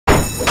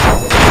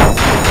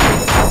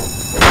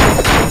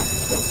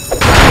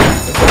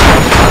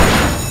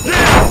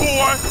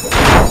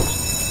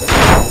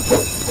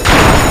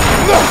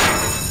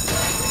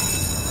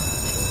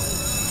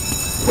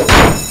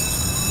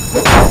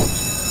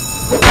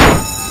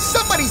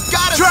Somebody's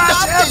gotta Trash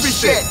stop everything. this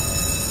shit!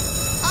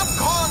 I'm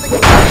calling the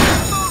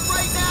goddamn phone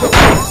right now,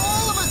 or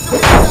all of us are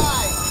gonna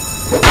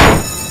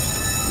die!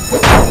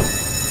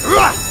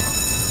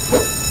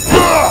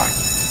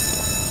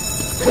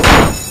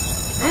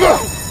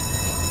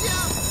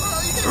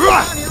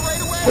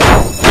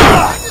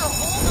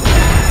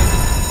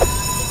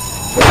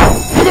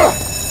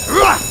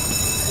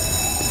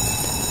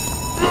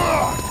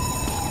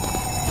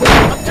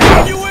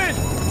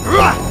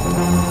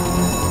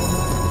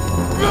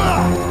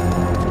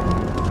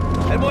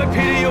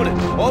 NYPD unit,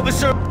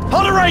 officer,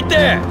 hold it right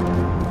there!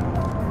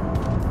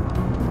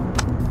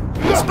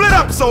 Split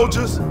up,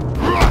 soldiers!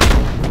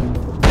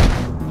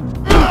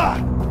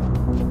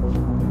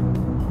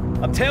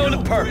 I'm tailing the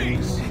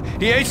perp.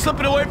 He ain't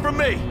slipping away from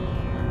me.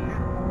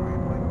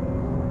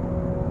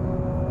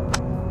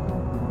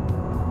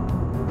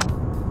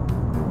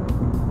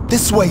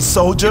 This way,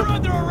 soldier! You're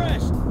under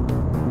arrest!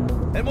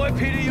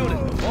 NYPD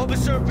unit,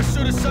 officer in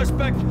pursuit of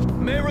suspect,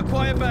 may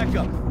require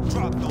backup.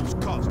 Drop those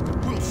cuffs.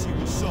 We'll see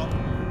what's up.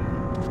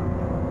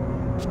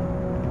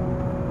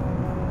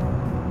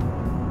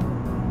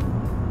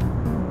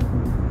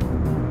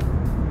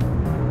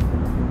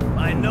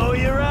 I know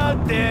you're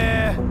out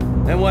there.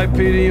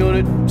 NYPD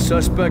unit,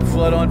 suspect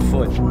fled on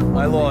foot.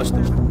 I lost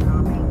him.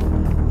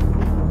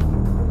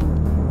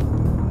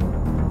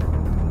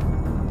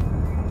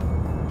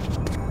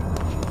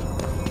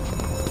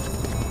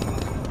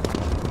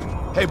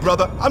 Hey,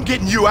 brother, I'm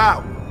getting you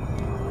out.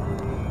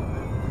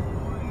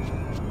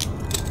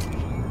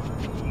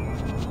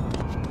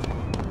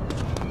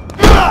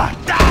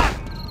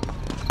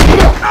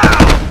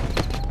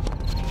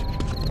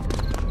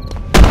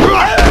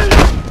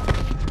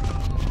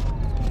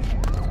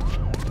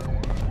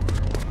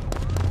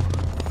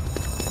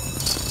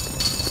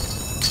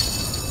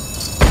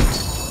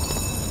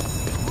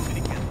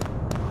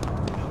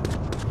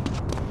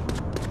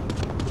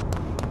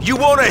 You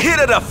want a hit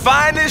of the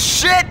finest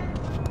shit?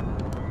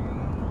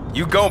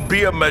 You gonna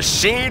be a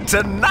machine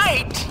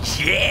tonight?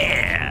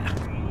 Yeah!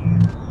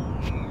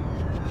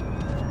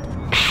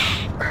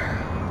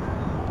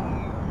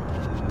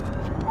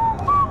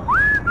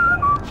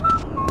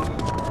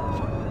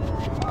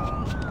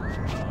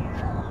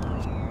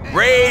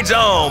 Rage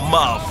on,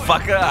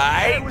 motherfucker,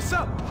 Hey, aight? what's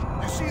up?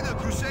 You see the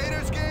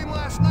Crusaders game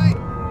last night?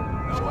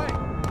 No way.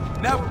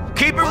 Never.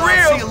 Keep it Well,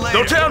 I'll see you real! later.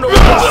 Don't tell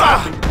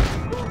nobody!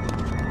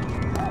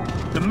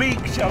 The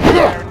meek shall be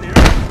there.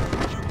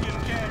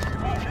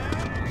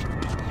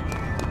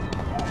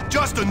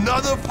 Just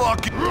another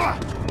fucking...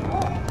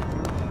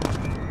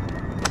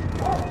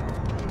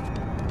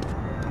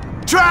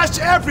 Trash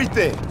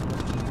everything!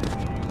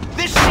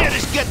 This shit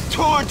is getting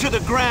torn to the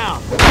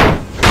ground!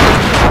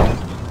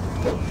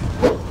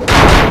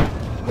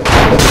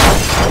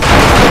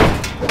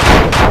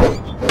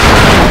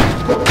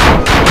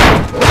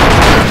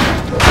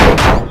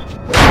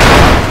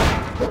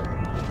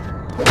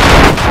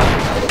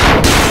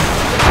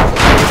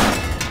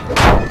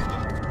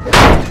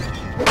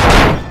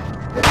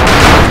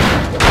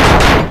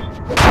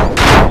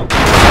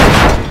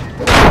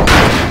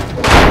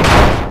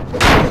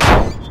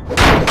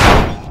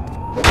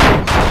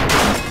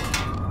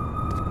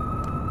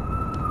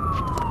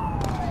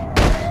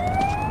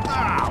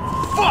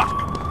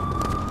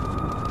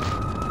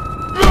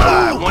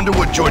 I wonder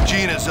what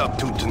Georgina's up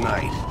to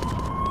tonight.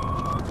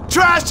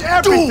 Trash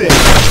everything!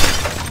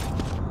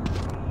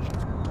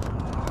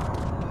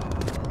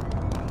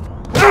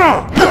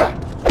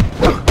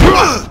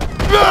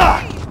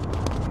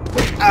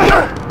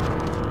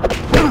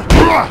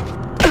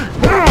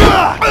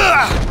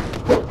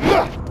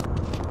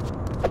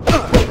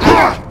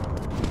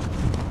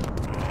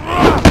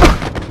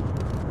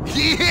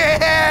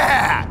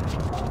 Yeah!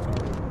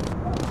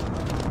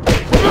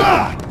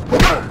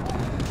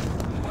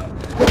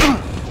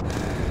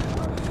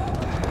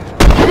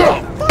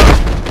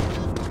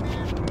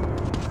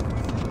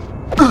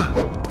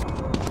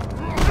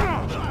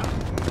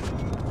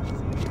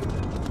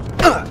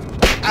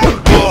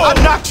 I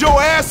knocked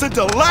your ass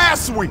into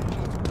last week!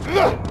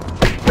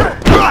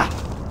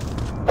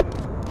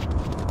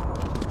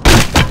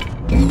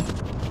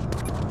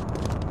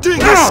 Dig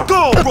your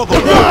skull, brother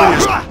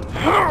warriors!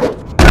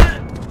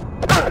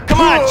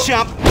 Come on,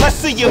 chump, let's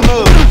see your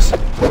moves!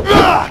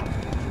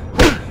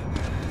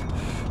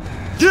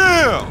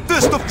 Yeah!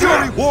 This the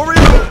Fury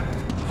Warrior!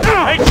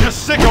 Ain't you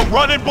sick of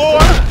running, boy?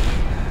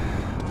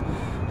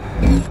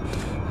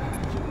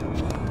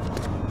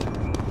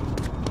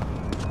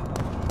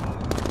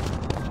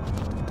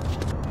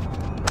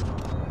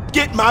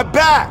 Get my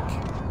back!